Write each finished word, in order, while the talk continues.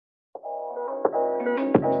Hello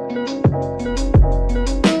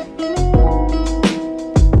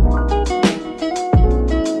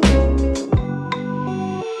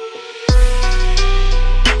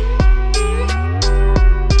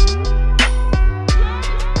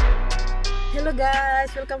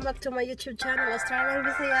guys, welcome back to my YouTube channel, Australianang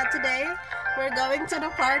Bisaya. Today, we're going to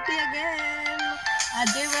the party again. A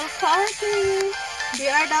jewel party. We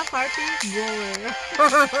are the party goer.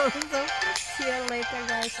 So, see you later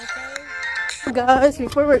guys, okay? Guys,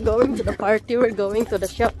 before we're going to the party, we're going to the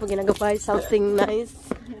shop. We're gonna go buy something nice.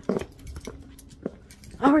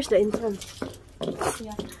 Oh, where's the entrance?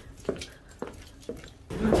 Yeah.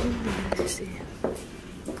 Let's see.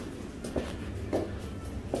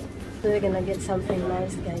 So we're gonna get something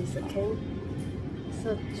nice guys, okay?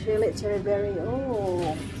 So cherry berry.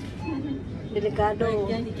 Oh, delikado.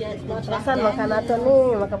 Matrasan makanato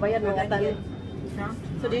ni, makabayad mga tani.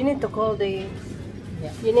 So do you need to call the?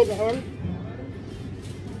 You need a hand?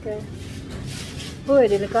 Okay. Uy,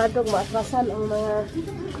 delikado matrasan ang mga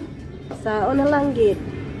sa una lang git.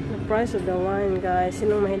 The price of the wine guys.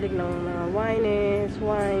 Sinong mahilig ng mga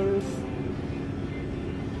wines?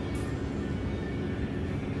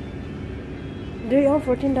 They are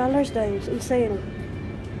 $14 guys, insane.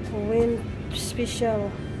 Win special.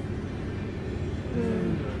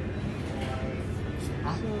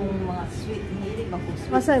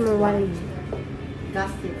 Masa yung wine?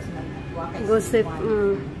 Gossip.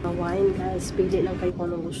 Wine guys, pili lang kayo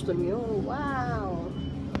kung anong gusto niyo. Wow!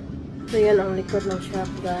 So yan ang likod ng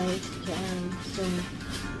shop guys. Diyan. So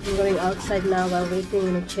I'm going outside now while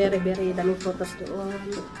waiting. Cherry berry, daming photos doon.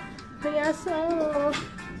 Kaya so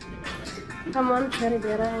come on, cherry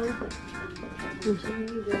berry.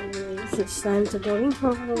 It's time to go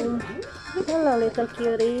home. Hello, little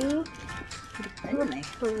cutie.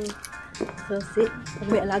 So, see,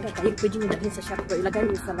 pag may alaga kayo, pwede nyo dalhin sa shop. Ilagay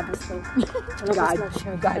nyo sa labas ng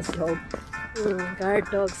guard dog. Guard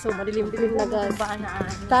dog. So, madilim-dilim na guys.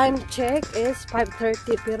 Time check is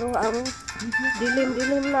 5:30. Pero ang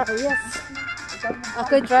dilim-dilim na. Yes.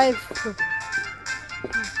 Ako drive.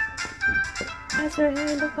 Yes, we're here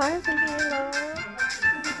in the park. Hello.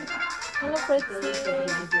 Hello, pretty.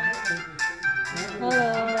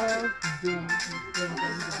 Hello.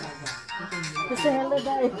 Say hello,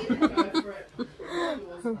 guys.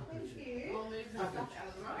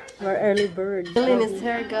 We're early bird. Ellen is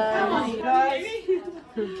here, guys.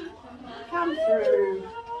 Come through.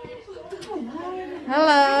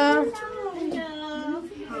 Hello.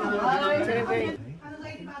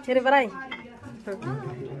 Cherry berry.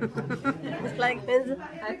 It's like this.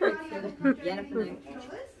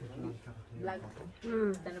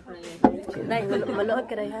 Dai, manood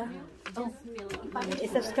ka dai ha.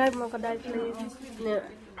 I-subscribe mo ka dai please.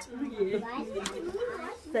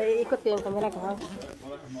 So, ikot yung camera ko ha.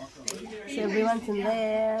 So everyone's in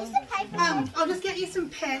there. I'll just get you some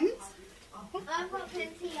pens. I've got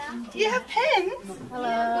pens here. Do you have pens?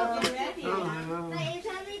 Hello.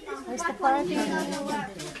 Where's the party?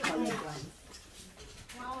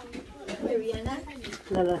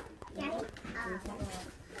 Lala.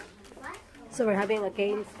 So we're having a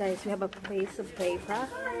games, guys. We have a piece of paper.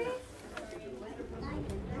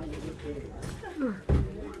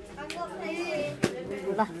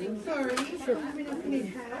 Wala. Sorry.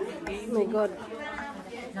 Oh my God.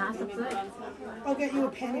 I'll get you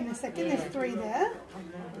a pen in a second. There's 3 there.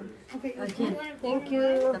 Okay. Thank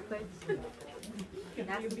you.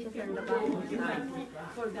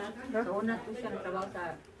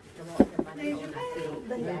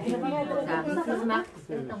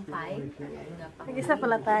 Nag-isa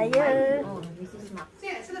pala tayo.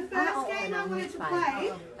 Yeah, so the first game I wanted to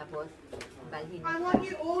play, I want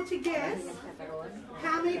you all to guess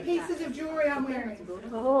how many pieces of jewellery I'm wearing.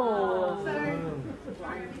 Oh.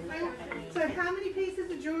 So how many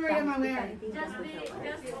pieces of jewellery am I wearing?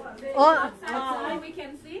 Oh. We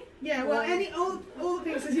can see. Yeah, well, all the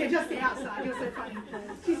pieces, yeah, just the outside. You're so funny.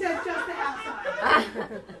 She said just the outside.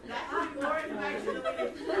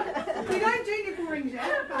 We don't do nipple rings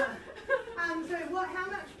yet, but so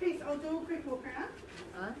how much piece? I'll do a quick walk around.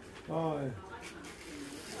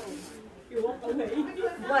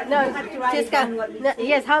 What? No, Jessica. No,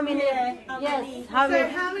 yes, how many? Yes, how So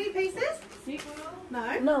many? how many pieces?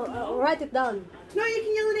 No. No, write it down. No, you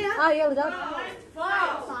can yell it out. Ah, yell it out.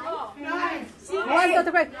 No. 1, 2,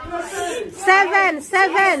 3,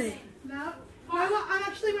 7. No. No, I'm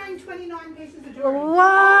actually wearing 29 pieces of jewellery.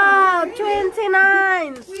 Wow,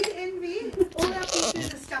 29. With envy, all our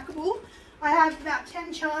pieces are stackable. I have about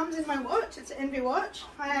 10 charms in my watch. It's an envy watch.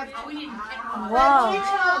 I have 2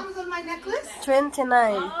 charms on my necklace. 29.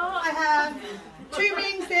 I have 2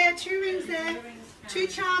 rings there, 2 rings there, 2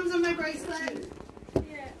 charms on my bracelet.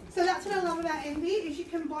 So that's what I love about Envy, is you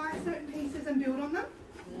can buy certain pieces and build on them.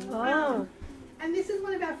 Oh. And this is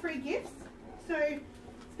one of our free gifts. So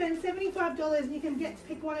spend $75 and you can get to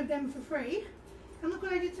pick one of them for free. And look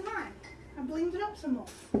what I did to mine. I blinged it up some more.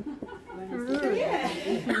 So yeah.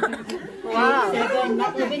 Wow.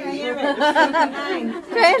 29.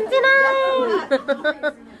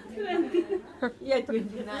 Yeah,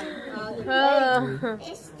 29. Oh.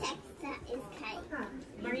 This texture is cake.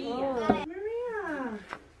 Maria.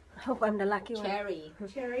 I hope I'm the lucky one. Cherry.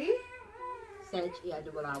 Cherry. Sedge, yeah,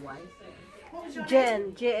 the Balawan. What was your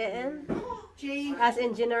name? Jen. J-A-N. G. As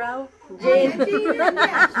in general. Oh, yeah, Jen. G.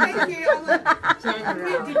 Yeah, thank you. I'm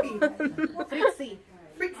like, Dippy. Frixie.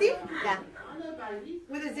 Frixie? Yeah.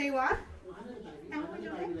 With a Z-Y. And what was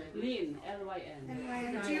your name? Lynn, L-Y-N.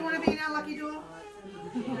 Anyway, do you want to be in our lucky draw?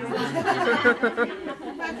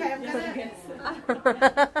 Okay, I'm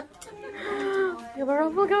gonna. You were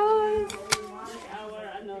awful, guys.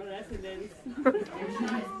 Our residence.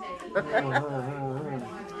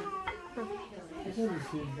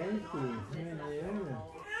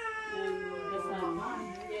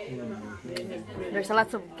 There's a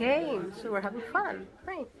lot of games, so we're having fun.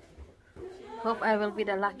 Right. Hope I will be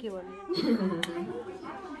the lucky one.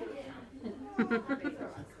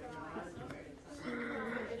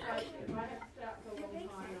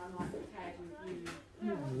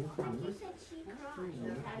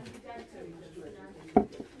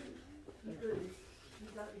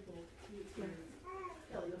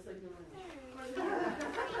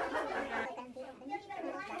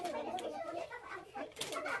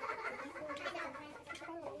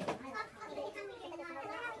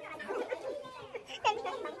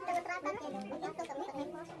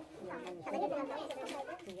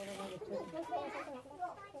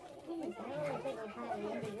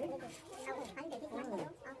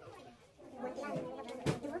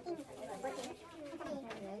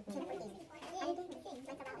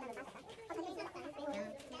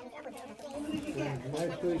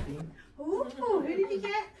 Ooh, who did you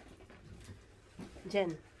get?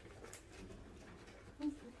 Jen. I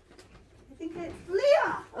think it's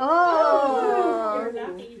Leah. Oh.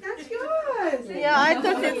 That's yours. Yeah, I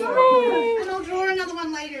thought it's me. And I'll draw another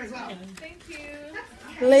one later as well.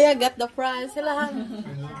 Leah got the prize.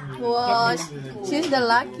 Wow, she's the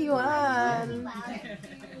lucky one.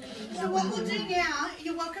 So what we'll do now,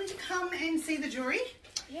 you're welcome to come and see the jewellery.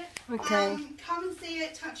 Okay. Come and see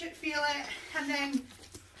it, touch it, feel it, and then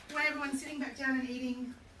when everyone's sitting back down and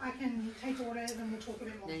eating, I can take orders and we'll talk a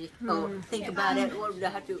bit more. Then you think about it. What do I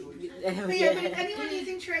have to? But yeah, but if anyone is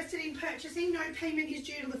interested in purchasing, no payment is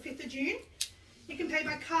due till the 5th of June. You can pay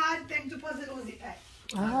by card, bank deposit, or zip pay.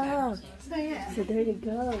 Ah, So yeah. so there you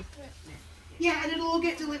go. Yeah, and it'll all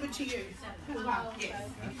get delivered to you as well. Yes.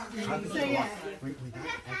 So yeah.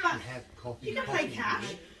 You can pay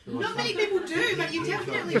cash. Not many people do, but you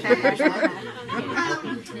definitely can.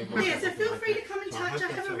 Yeah, so feel free to come and touch. I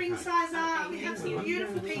have a ring sizer. We have some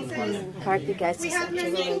beautiful pieces. Party guys, it's a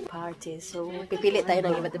jewelry party. So, pipili tayo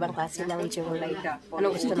ng iba't ibang klase ng jewelry.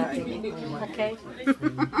 Anong gusto natin? Okay?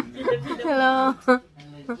 Hello.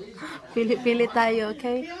 Pili tayo,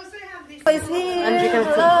 okay? We also have this. Who is here?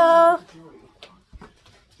 Hello.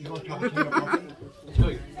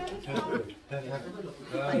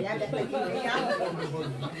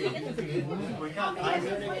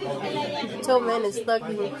 2 minutes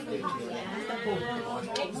talking.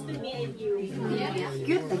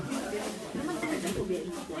 Cute.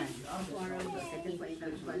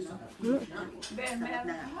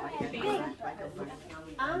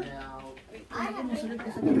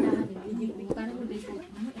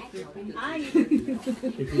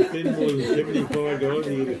 If you spend more than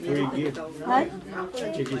 $75, you get a free gift. What?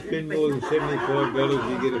 If you spend more than $75,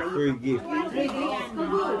 you get a free gift.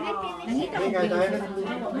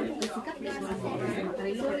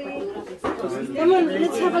 Come on,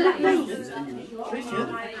 let's have a look, guys.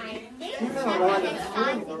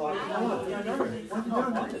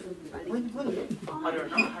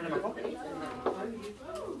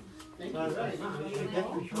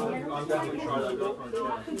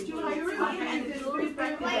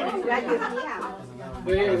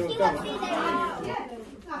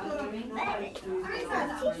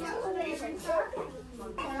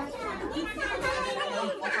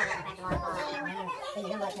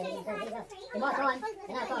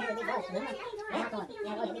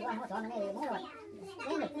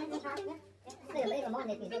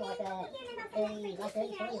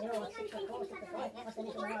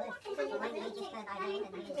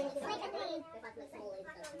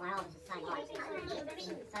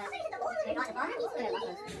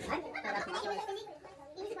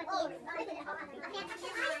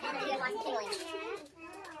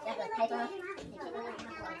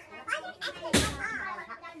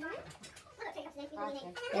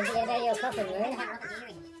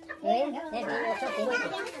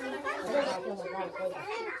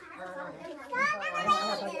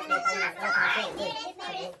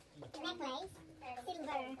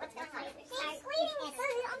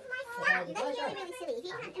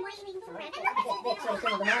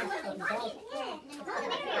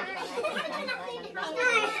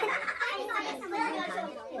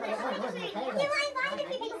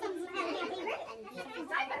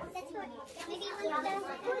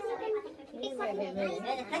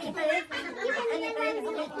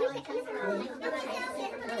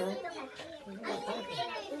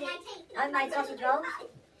 Homemade sausage rolls.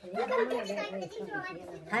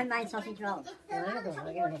 Homemade sausage rolls.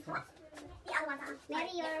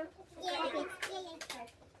 Maybe you're... Yeah.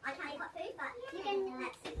 I can't eat hot food, but you can...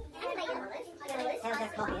 How's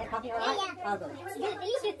that coffee? Coffee all right? Yeah. Oh, good.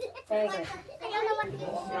 Very good. I don't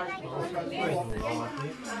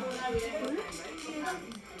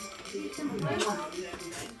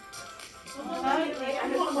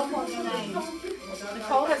know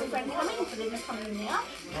Nicole has a friend coming, so they're just coming in now.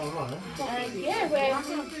 Oh, right. Yeah, we're...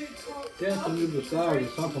 Down to the star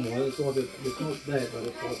is something like it's like it's not bad, but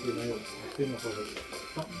it's like, you know, it's thin off of it.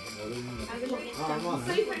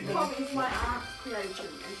 Secret Cob is my aunt's creation,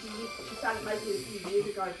 and she started making it a few years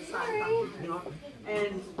ago for sale, you know,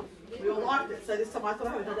 and we all liked it. So this time I thought I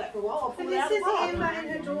haven't done that for a while. I'll pull And it out this of is the box. Emma and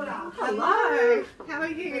her daughter. Hello. How are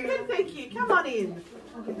you? Good, thank you. Come on in.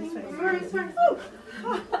 Sorry.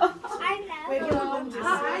 We're doing them just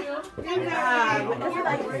whenever they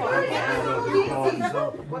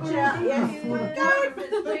watch out, yes. Go.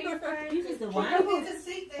 This is the one. There's a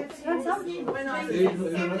seat there for you.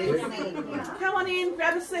 Come on in,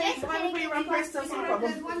 grab a seat. Wait for your request, that's no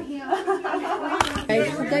problem. There's one here.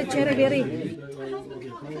 Okay, cherry berry.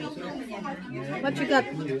 What you got?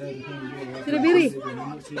 Cherry berry.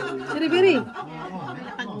 Cherry berry.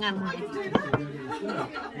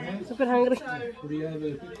 Super hungry.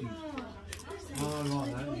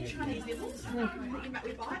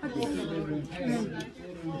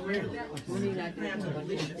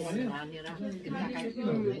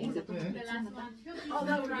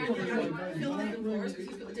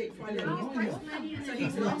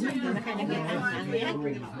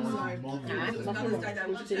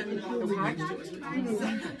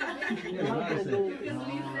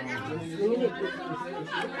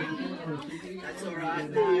 That's all right.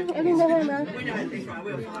 I don't know where now. We know it's right.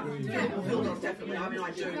 We're fine. Phil does definitely. I mean,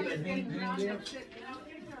 I do, but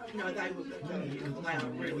no, they would. They are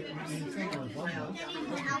really nice. They are.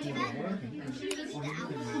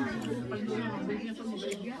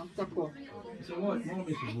 So what? My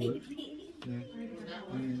missus would.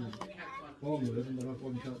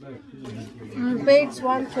 Page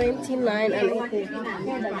 129 and 80.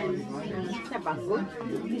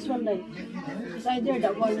 This one like it's either the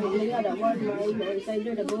one with that one mine, or it's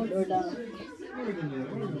either the gold or the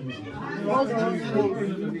gold or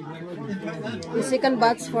the second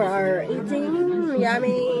batch for our eating.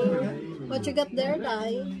 Yummy. What you got there,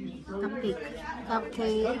 Dai?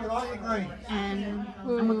 Cupcake. And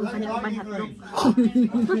ang magkakanya pa hotdog.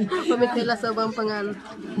 Pamit nila sa bang pangan.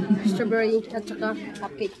 Strawberry at saka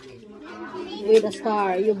cupcake. With a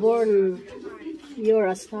star. You're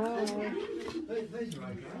a star.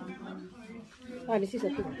 This is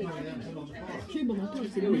a toothpick.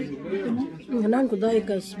 Ganaan ko dahil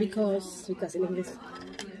because in English.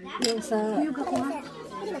 Yung sa...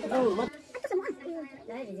 Oh, what?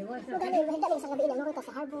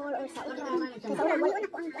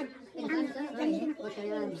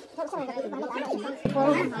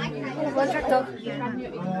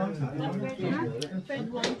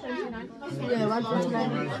 Yeah,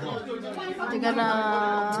 129. They're gonna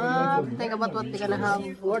think about what they're gonna have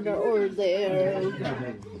order or there.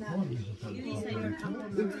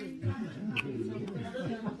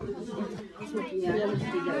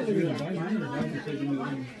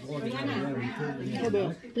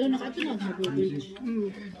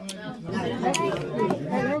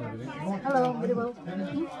 Hello, beautiful.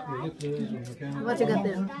 What you got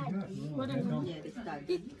there?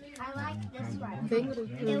 I like this one. Okay.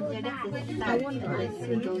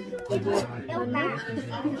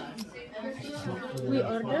 We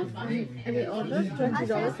order $20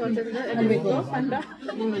 for $20 and we go Panda.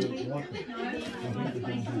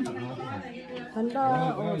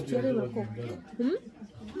 Panda or cherry will cook.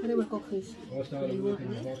 Cherry will cook fish. I started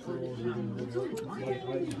working in the hospital like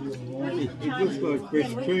 8 in the morning. It looks like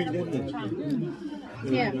fresh food, doesn't it?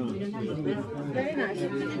 Yeah. Very nice.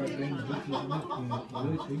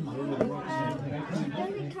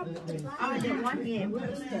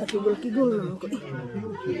 Kigul-kigul naman ko.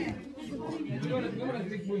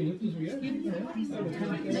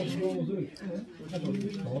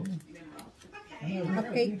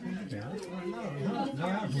 Cupcake.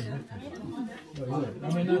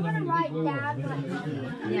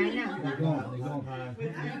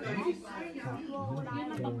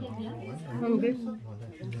 Hungry.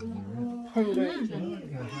 Hungry.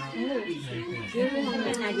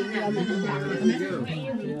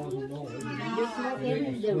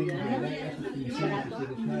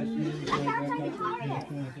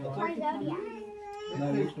 No,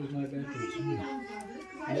 this was no better.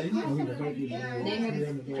 I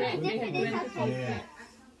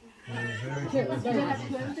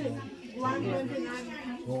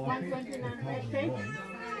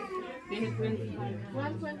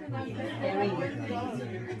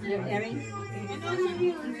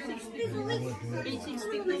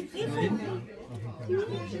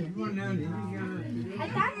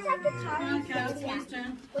thought it's at the top.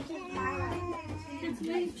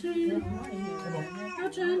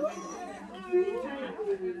 Which is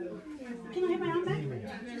Can I have my arm back?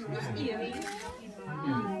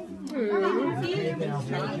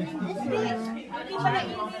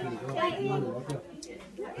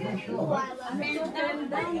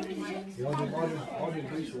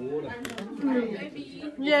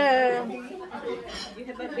 Yeah.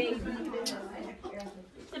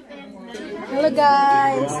 Hello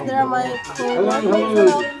guys, there are my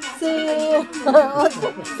co-workers.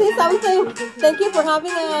 Say something. Thank you for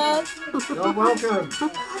having us. You're welcome.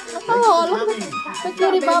 Oh, look at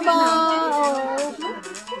Kitty Baba.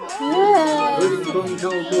 Oh.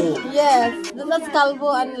 Yes, that's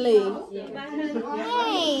Calvo and Lee.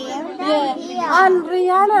 Hey, Yeah, and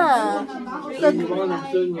Rihanna. So,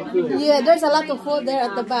 yeah, there's a lot of food there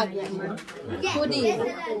at the back. Foodie.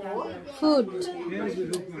 Food.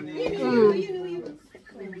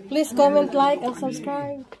 Please comment, like, and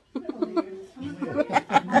subscribe.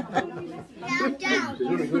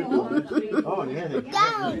 Oh, yeah.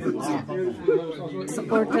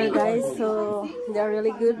 Supporter guys, so they're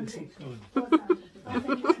really good.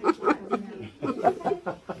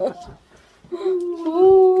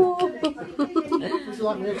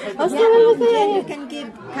 You can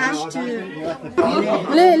give cash to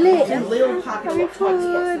Lee. Little pocket of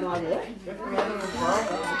food.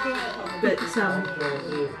 But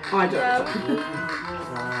I don't.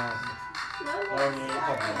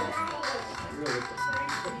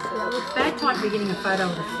 It's bad time to be getting a photo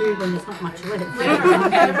of the food when there's not much left.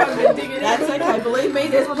 That's okay. Believe me,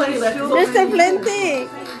 there's plenty left. There's still plenty.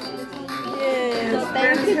 Yes,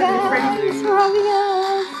 thank you guys for having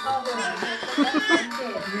us.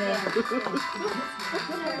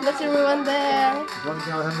 That's everyone there. Want to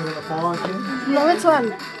go have a look at the fire, Kim? No, which one?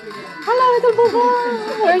 Hello, little Baba.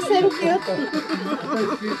 You're so cute.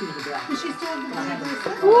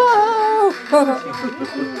 Wow.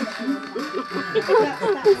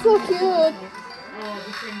 It's so cute.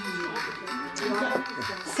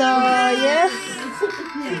 So, yes.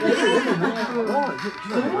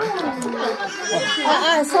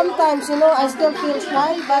 Sometimes, you know, I still feel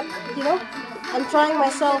shy, but, you know, I'm trying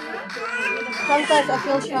myself. Sometimes I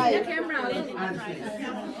feel shy.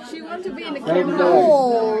 She wants to be in the camera.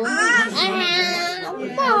 Oh.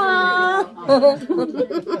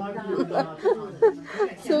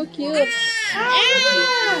 So cute.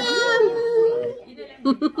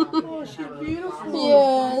 Oh, she's beautiful.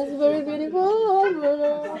 Yes, very beautiful.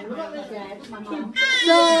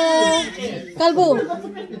 So, Kalbu,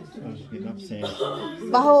 Get upstairs.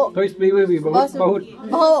 baho, Please be with you, bahut.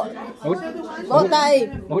 baho tay,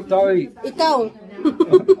 Bahut tawi. ikaw.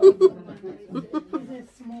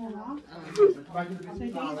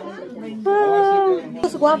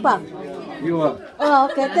 Who's guapa? You are. Oh,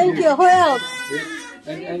 okay, thank you. Who else?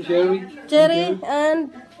 And Jerry. Jerry and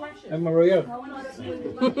And Maria.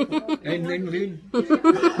 And Lynn.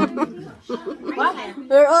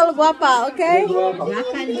 we're all guapa, okay? Guapo.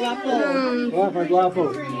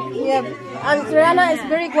 Yep. And Triana is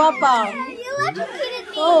very guapa. You electrocuted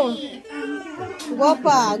me. Oh,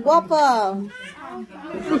 guapa.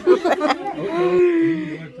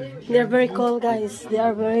 They're very cool, guys. They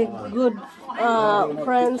are very good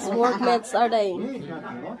friends, workmates, are they?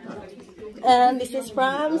 And this is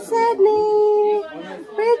from Sydney.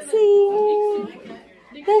 Fritzy.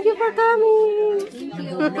 Thank you for coming.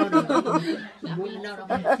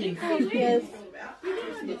 Yes.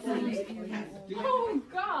 It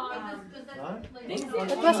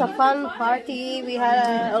was a fun party. We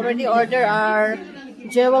had already ordered our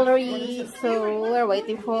jewelry, so we're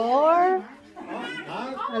waiting for.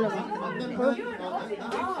 Ano ba?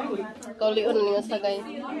 Kaulion niyo sa guys.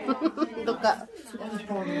 Duka.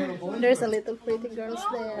 There's a little pretty girls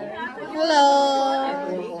there.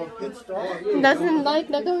 Hello. Doesn't like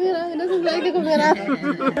the camera. Doesn't like the camera.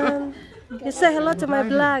 You say hello to my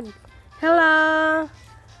vlog. Hello.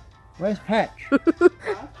 Where's Patch?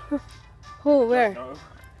 Who? Where?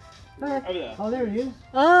 Oh, there he is.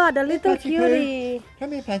 Oh, the little Patchy cutie.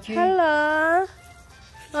 Come here, Patchy. Hello.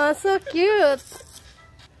 Oh, so cute.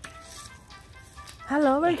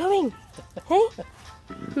 Hello, where are you going? Hey?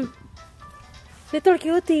 Little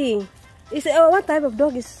cutie. Is what type of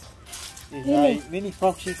dog is? He's a mini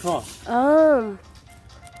foxy cross.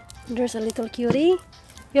 There's a little cutie.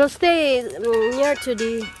 You'll stay near to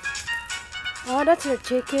the. Oh, that's your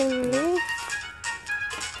chicken. Eh?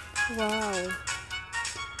 Wow.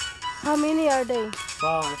 How many are they?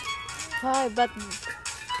 5. 5, but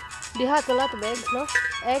they have a lot of eggs, no?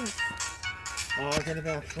 Eggs. Oh, I get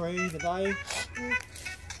about 3 today.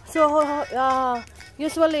 So,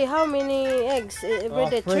 usually how many eggs every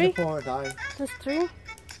day? 3 to 4 a day. Just 3?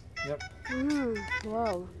 Yep.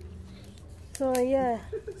 Wow. So, yeah.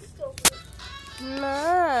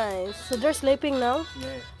 Nice. So, they're sleeping now?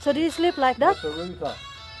 Yeah. So, do you sleep like that? That's a roofer.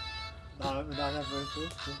 No, we don't have roofers.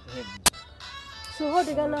 Just the hens. So, how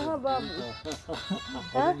they gonna have a...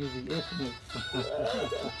 Huh?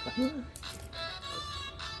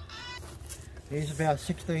 He's about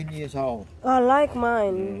 16 years old. Oh, like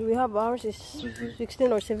mine. We have ours is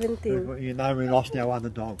 16 or 17. You know we lost our other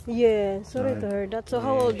dog. Yeah, sorry to hear that. So,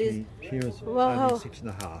 how old is... She was Well, only how-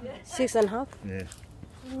 6.5. 6.5? Yeah.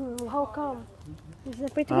 How come? Is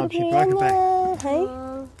it pretty She little broke her back. Anna? Hey?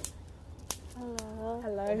 Hello.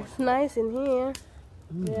 Hello. It's nice in here.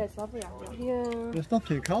 Yeah, it's lovely out there. Yeah. It's not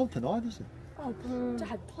too cold tonight, is it? Oh,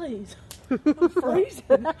 Dad, please. I'm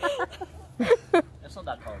freezing. It's not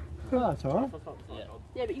that cold. No, it's alright.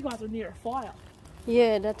 Yeah, but you guys are near a fire.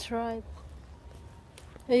 Yeah, that's right.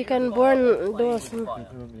 You can burn those.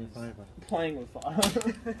 Playing with fire.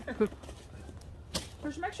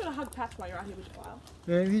 Just make sure to hug Pat while you're out here with the fire.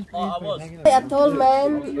 Yeah, he's I been was. hanging A around. tall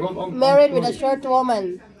man married with a short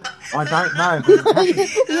woman. I don't know. But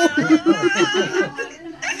it's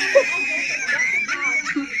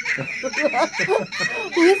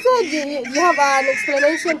You said you have an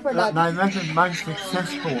explanation for that. no, that's the most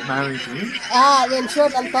successful marriage is. In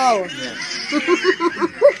short and tall. Do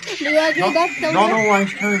you agree that? Not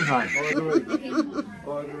always true, though.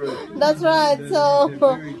 That's right. So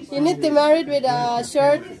you need to marry with a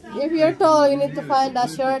short. If you're tall, you need to find a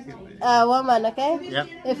short woman. Okay. Yep.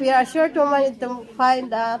 If you're a short woman, you need to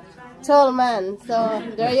find a tall man. So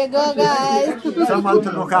there you go, guys. Someone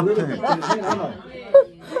to look up to.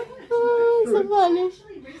 Oh, so funny.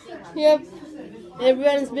 Yep.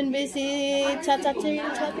 Everyone's been busy chatting.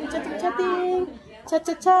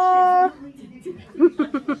 Cha.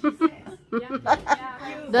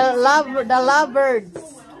 The lovebirds.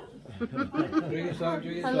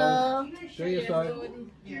 Hello. Show your side.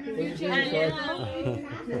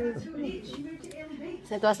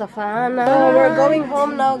 So it was a fun. We're going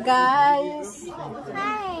home now, guys.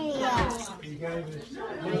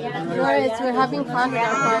 Alright, we're having fun with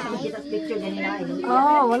our party.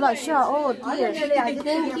 Oh, wala siya. Oh, dear.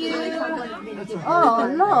 Thank you. Oh,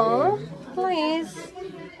 no. Please.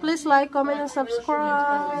 Please like, comment, and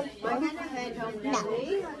subscribe.